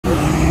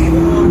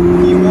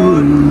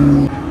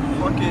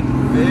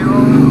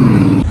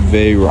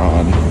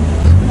Veyron.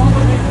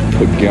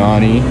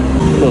 Pagani. A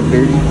little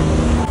dirty.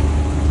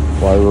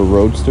 Flyover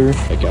Roadster.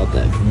 Check out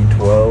that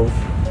V12.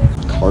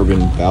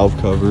 Carbon valve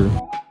cover.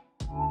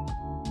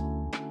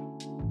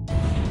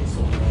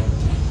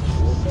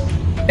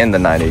 And the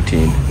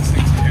 918.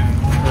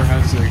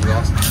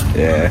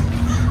 Yeah.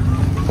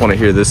 I want to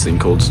hear this thing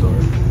cold start.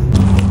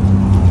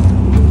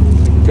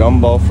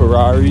 Gumball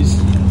Ferraris.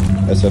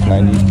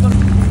 SF90.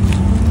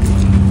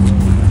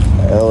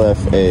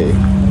 LFA.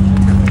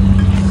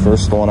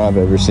 First one I've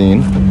ever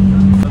seen.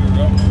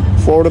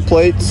 Florida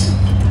plates.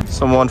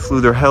 Someone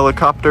flew their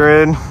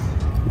helicopter in.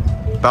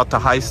 About to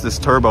heist this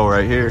turbo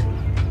right here.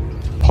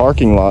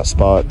 Parking lot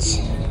spots.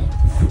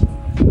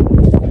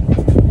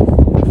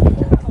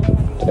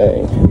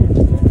 Dang.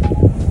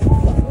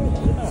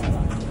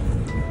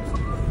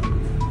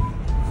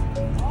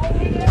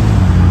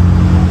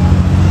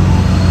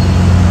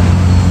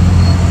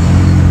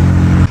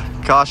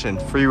 Caution,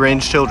 free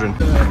range children.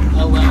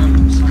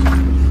 LM's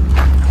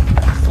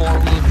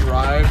 4-wheel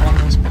drive on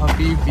this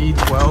puppy,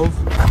 V12.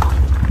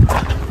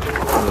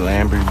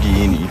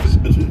 Lamborghini.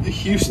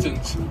 Houston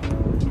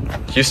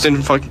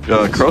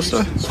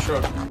Crosta?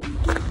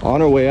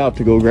 On our way out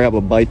to go grab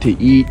a bite to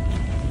eat.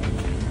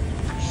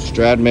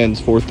 Stradman's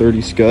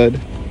 430 Scud.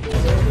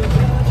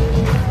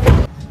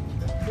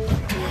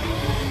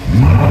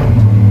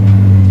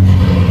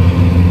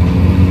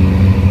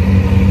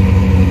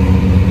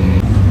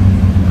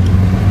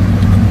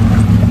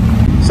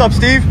 What's up,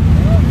 Steve?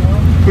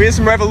 Can we hit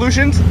some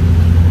revolutions?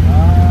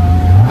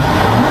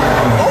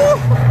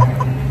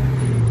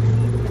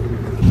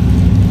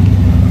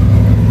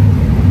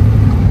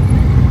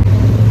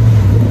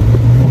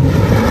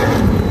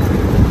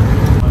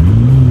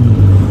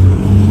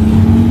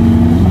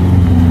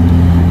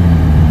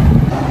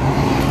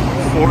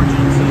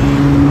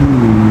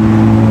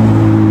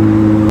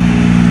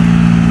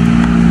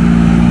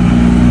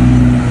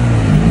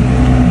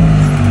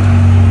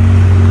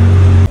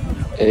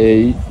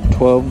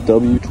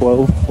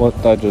 W12, what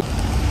that just?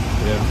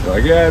 Yeah,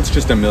 like, yeah, it's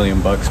just $1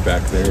 million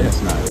back there. Yeah.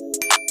 It's not.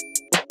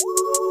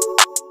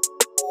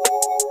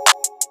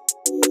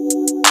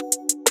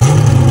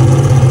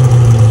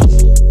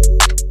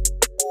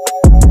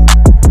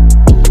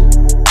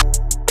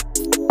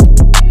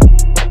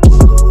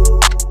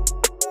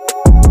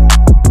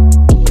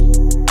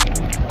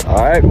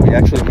 All right, we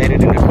actually made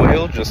it into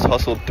Quail. Just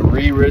hustled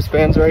 3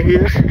 wristbands right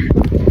here.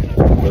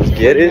 Let's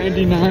get it.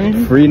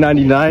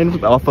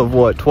 $3.99 off of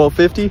what?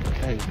 $12.50.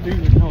 Hey,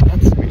 dude, no,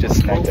 that's we just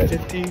snagged that.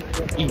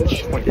 $12.50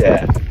 each.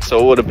 Yeah, so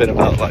it would have been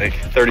about like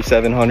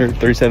 $3,700,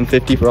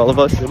 $3,750 for all of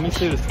us. Let me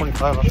say this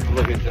 25 off the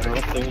like a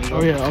general thing.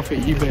 Oh yeah, off of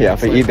eBay. Yeah,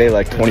 for eBay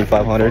like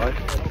 $2,500.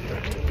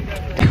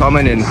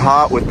 Coming in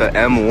hot with the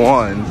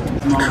M1.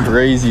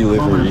 Crazy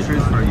livery.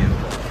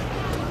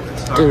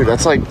 Dude,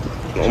 that's like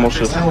almost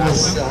just.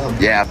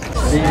 Yeah.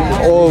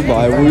 Oh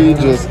my, we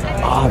just.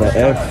 Ah, the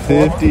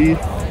F50.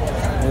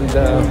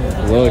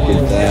 Look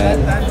at that.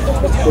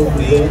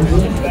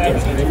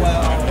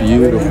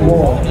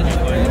 Beautiful.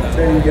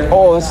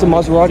 Oh, that's the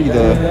Maserati,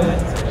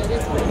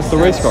 that's the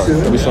race car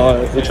that we saw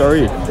at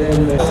HRE.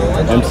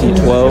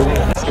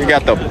 MC12. We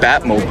got the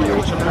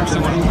Batmobile.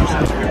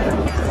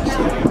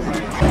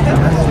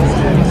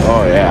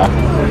 Oh yeah.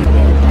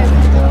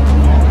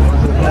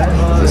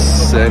 The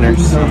center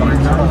seat.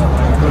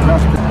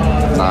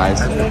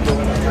 Nice.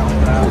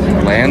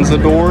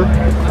 Lanzador.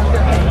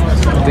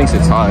 Thinks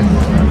it's high.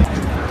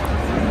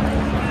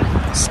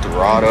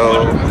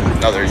 Storado,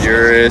 another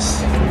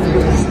Urus.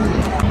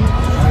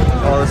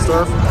 All this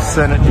stuff.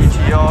 Senna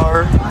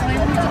GTR.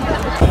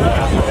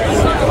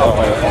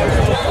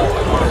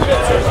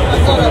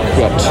 We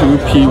got 2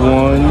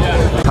 P1,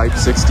 Type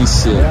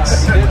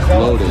 66,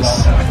 Lotus.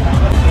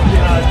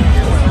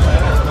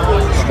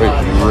 Straight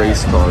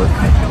race car.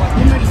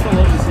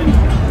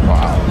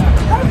 Wow.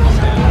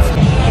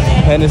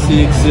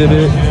 Pagani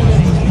Exhibit.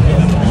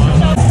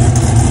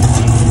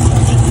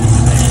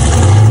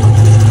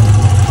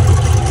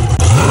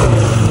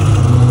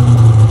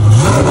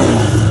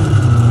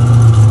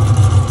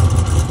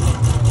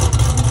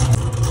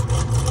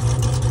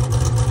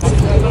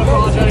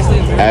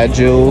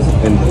 Agile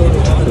and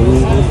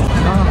cool.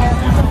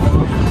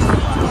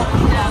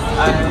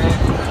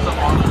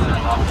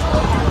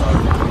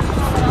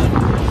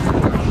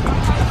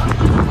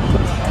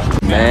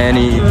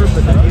 Manny.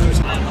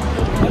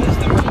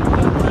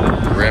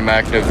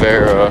 Rimac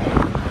Navara.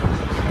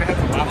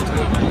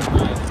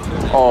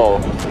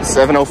 Oh,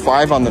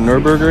 705 on the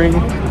Nürburgring.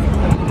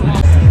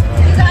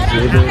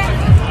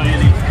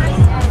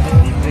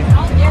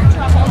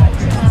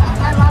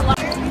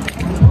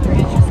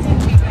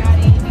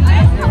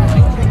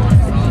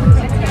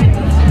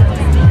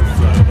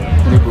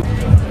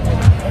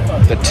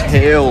 The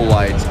tail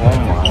lights, oh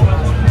my.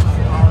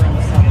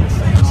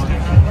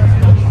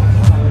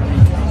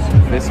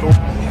 Pistol.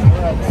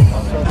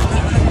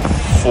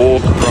 Full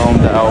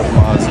chromed out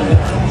Mozzie.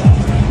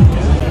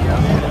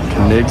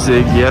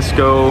 Koenigsegg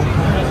Jesko,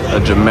 a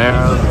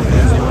Jamera.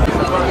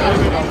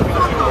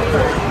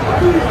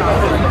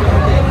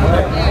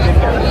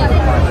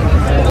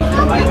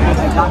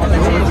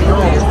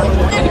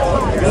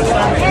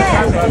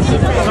 Oh,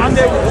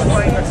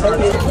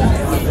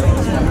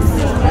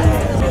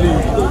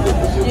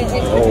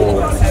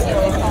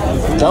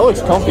 that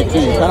looks comfy too.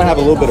 You kind of have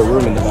a little bit of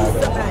room in the back.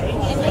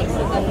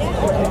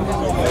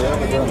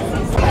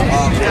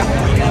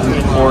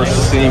 Or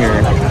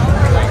Singer.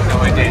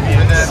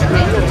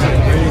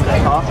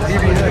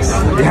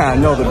 Yeah,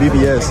 no, the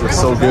BBS looks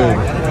so good.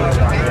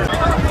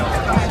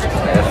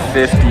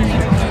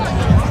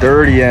 F50,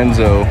 dirty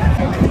Enzo.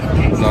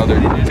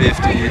 Another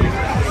 50.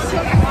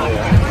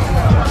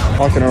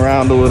 Walking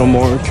around a little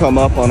more, come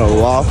up on a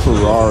La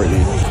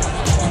Ferrari.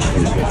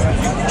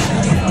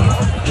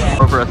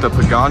 Over at the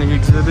Pagani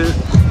Exhibit.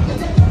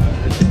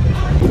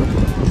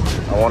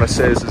 I want to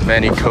say this is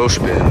Manny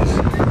Koshbin's.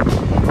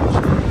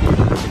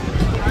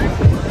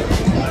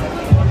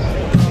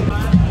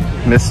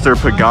 Mr.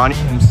 Pagani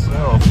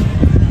himself.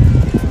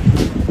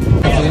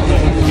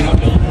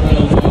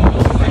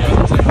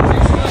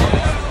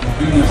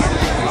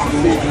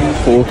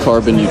 Full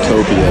carbon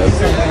utopia.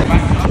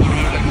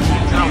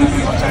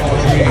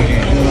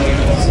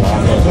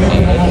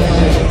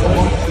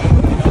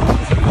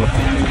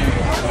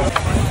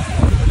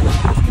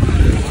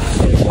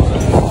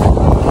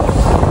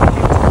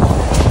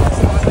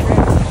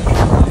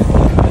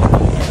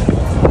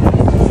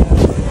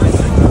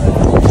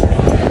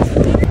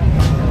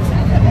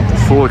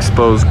 Full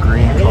exposed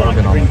green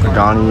carbon on the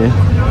Pagani. I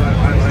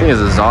think it's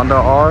a Zonda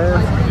R.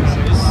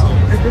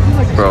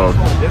 Bro,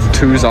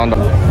 2 Zonda.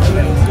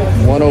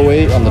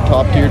 108 on the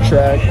top tier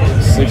track,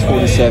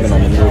 647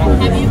 on the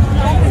Nürburgring.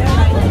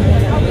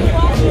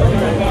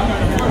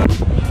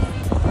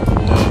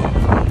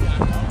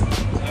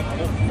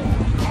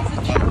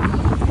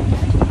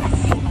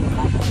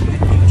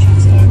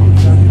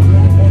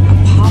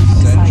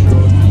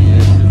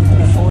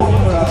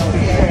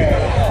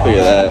 Look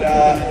at that.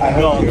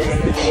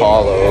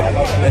 Hollow.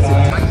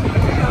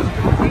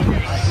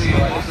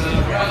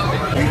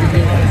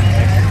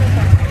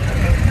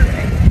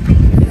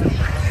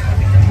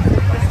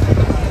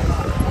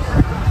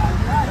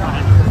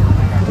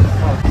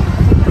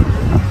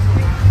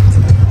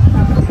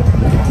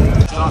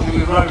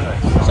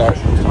 Sorry.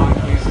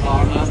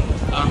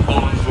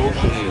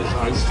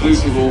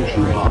 Exclusive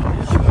auction bar.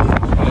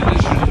 In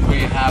addition, we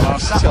have our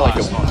It's got like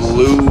a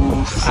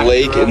blue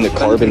flake in the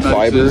carbon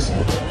fiber.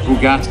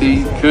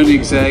 Bugatti,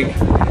 Koenigsegg,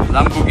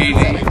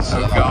 Lamborghini,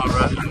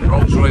 Ogara, and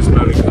Rolls-Royce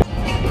Motor.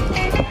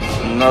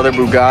 Another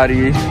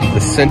Bugatti, the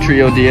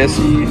Centro DS.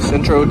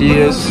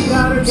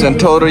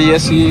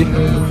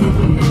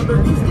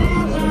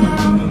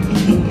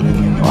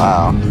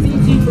 Wow.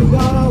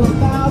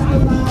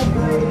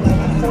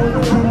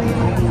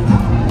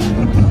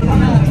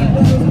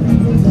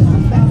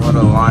 What a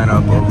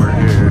lineup over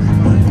here.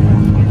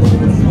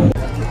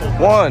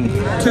 1,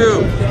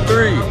 2,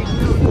 3,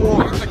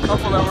 4. There's a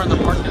couple that were in the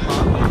parking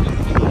lot.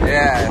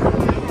 Yeah.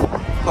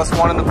 Plus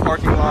one in the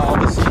parking lot, all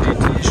the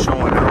CGTs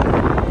showing up.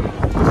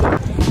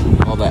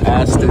 All the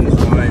Astons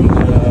lined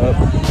up.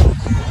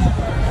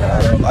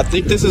 I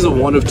think this is a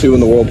 1 of 2 in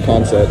the world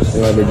concept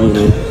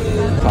Lamborghini.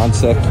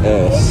 Concept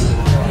S.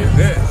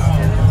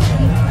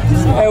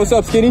 Hey, what's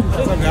up, Skinny?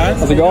 What's up, guys?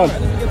 How's it going?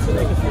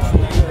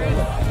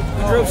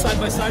 We drove side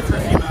by side for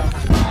a few miles.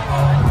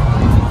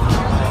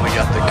 We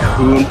got the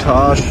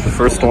Countach,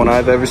 first one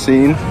I've ever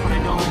seen.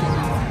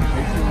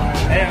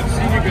 Hey, I've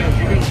seen you guys.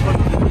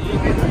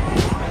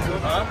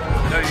 Huh?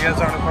 No, you guys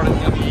aren't a part of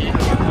the team.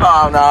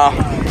 Oh, no.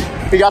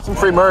 We got some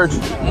free merge. I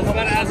was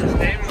about to ask his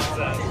name.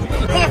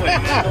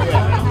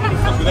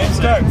 The name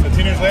stuck.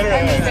 15 years later,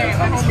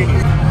 I'm Skinny.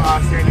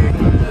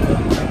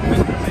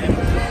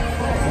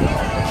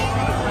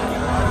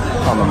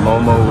 On the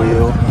Momo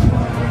wheel.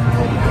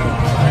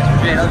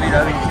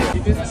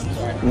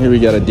 And here we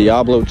got a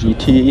Diablo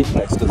GT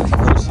next to the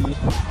Mercy.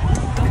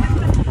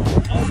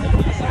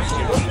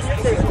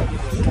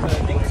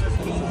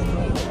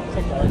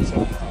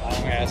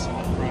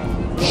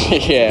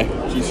 Yeah.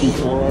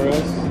 GT4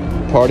 RS.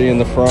 Party in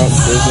the front,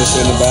 business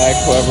in the back,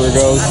 whoever it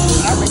goes.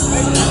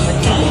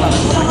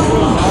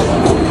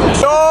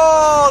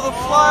 Oh, the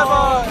flyby!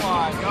 Oh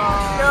my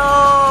God.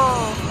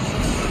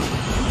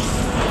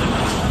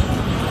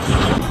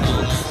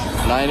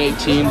 No!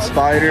 918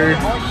 Spider.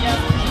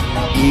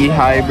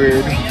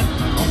 E-Hybrid.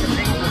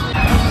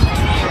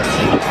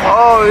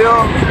 Oh, yo!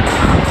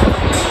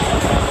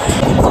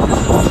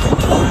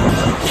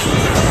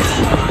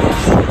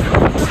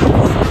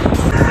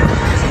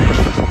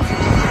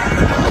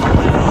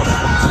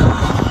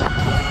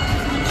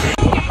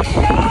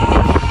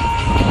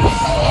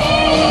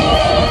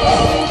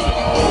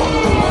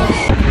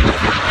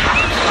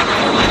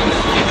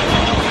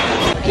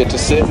 Get to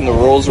sit in the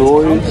Rolls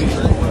Royce.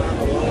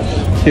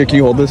 Here, can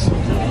you hold this?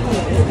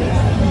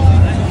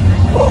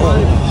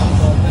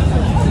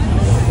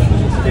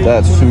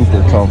 That's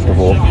super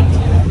comfortable.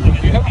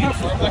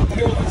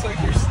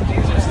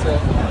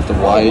 The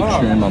wide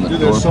trim on the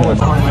door.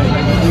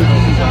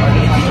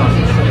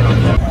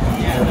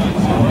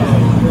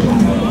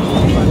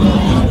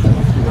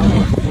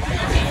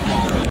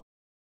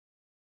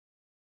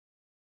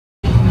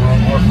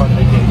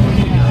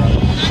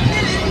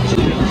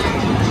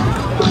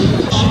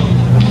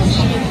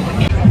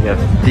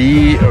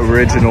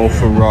 original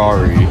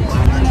Ferrari.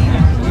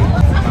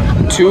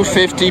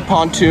 250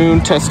 pontoon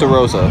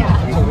Testarossa.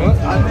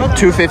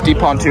 250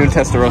 pontoon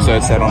Testarossa,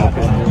 it said on the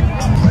picture.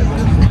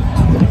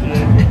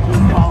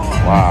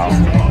 Wow.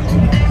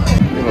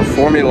 We have a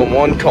Formula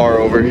One car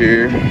over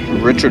here.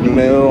 Richard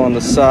Mille on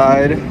the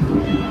side.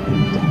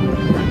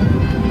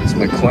 It's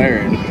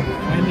McLaren.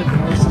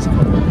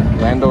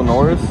 Lando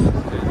Norris?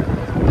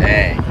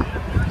 Dang.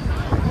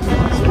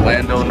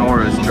 Lando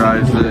Norris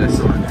drives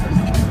this.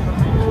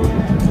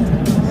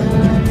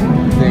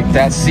 I think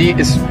that seat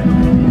is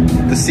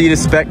the seat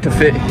is spec to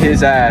fit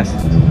his ass.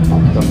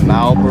 The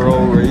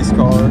Marlboro race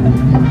car.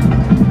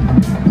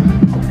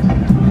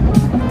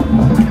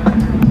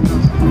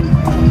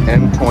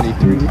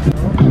 M23.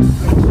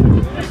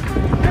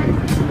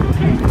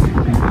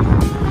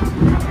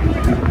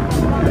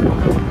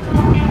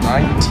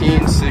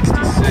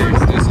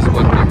 $1966. This is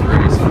what they're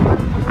racing.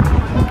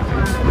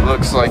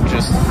 Looks like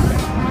just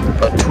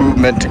a tube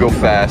meant to go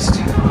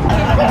fast.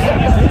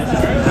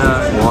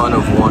 One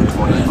of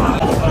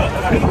 125.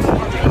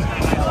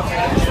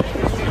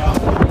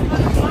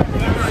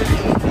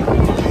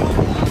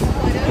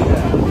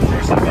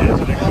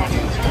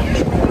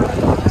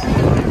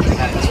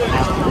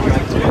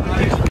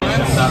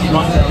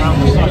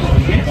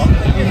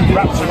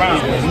 Wraps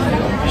around.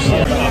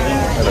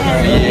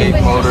 V8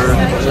 motor,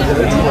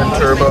 twin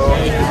turbo.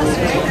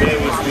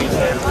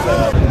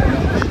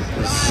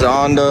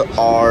 Zonda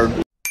R.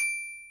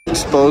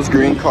 Exposed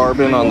green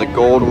carbon on the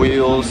gold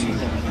wheels.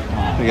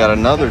 We got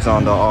another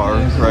Zonda R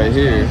right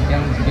here.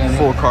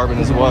 Full carbon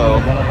as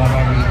well.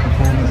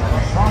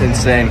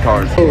 Insane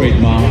cars.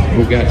 Mark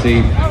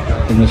Bugatti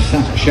from the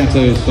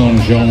Chateau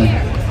Saint-Jean.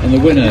 And the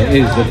winner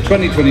is the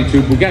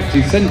 2022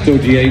 Bugatti Cento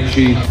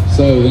GHE.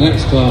 So the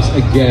next class,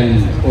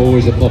 again,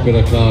 always a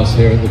popular class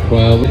here at the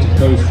Quail.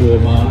 Post-war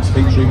marks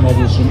featuring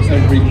models from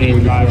every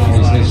period of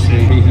Ferrari's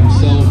history. He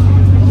himself,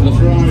 the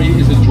Ferrari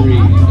is a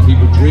dream.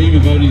 People dream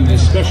of owning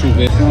this special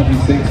vehicle.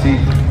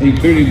 1960,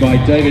 including by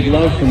David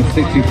Love from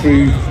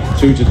 63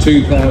 to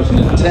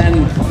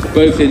 2010,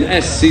 both in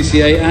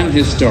SCCA and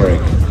Historic.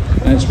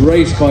 And it's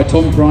raced by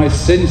Tom Price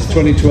since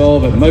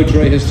 2012 at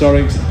Monterey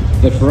Historics,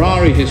 the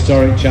Ferrari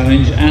Historic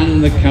Challenge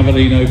and the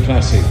Cavallino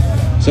Classic.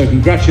 So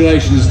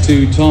congratulations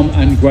to Tom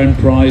and Gwen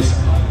Price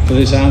for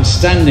this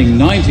outstanding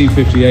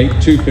 1958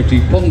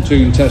 250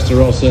 pontoon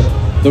Testarossa,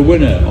 the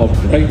winner of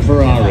Great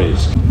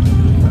Ferraris.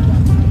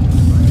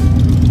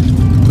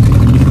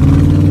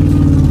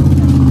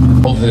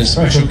 The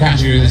special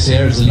category this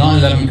year is the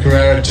 911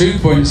 Carrera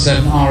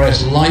 2.7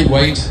 RS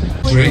lightweight,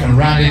 and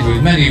rallied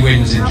with many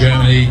wins in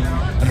Germany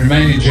and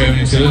remained in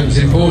Germany until it was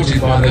imported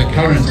by the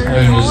current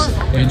owners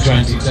in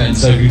 2010.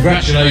 So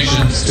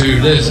congratulations to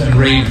Liz and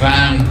Reed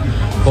Van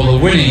for the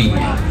winner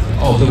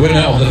of the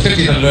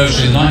 50th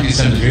anniversary of the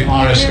 1973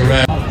 RS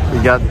Carrera. We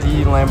got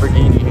the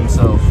Lamborghini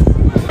himself.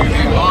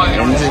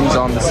 Engines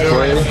on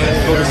display.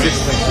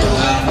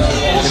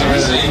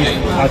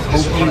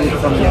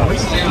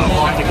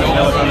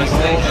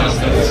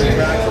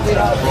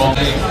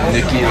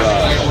 Nicky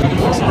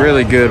looks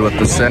really good with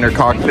the center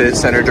cockpit,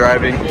 center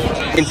driving.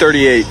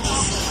 1938.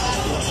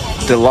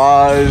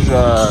 Delage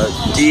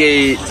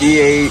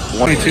D8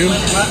 22.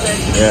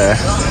 Yeah.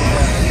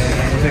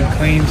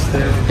 Claims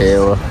there.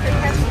 Quail.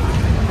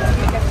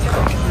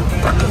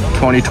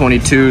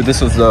 2022. This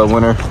was the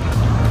winner.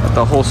 Got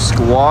the whole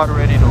squad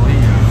ready to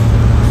leave.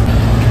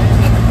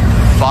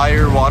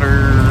 Fire,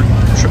 water.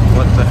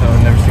 What the hell?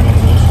 I've never seen one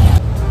of those.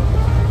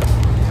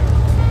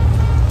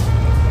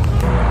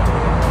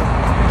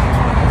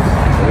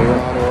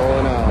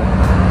 Rolling out.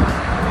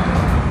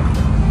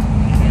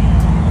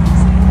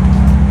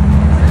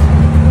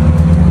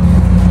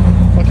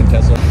 Fucking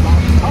Tesla.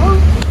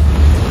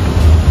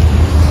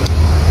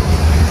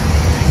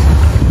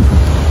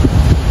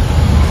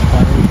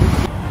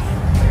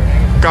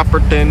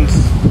 Coppertons.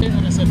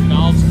 When I said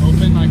valves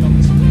open, like on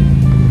this.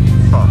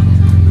 Huh.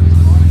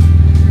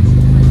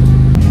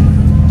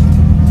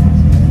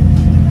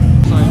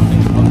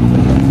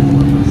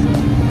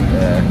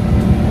 Yeah.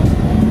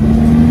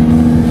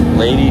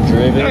 Lady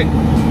driven.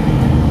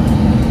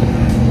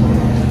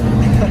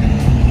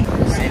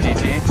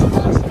 CGT.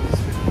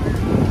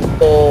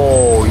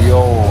 Oh, yo.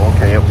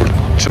 Okay,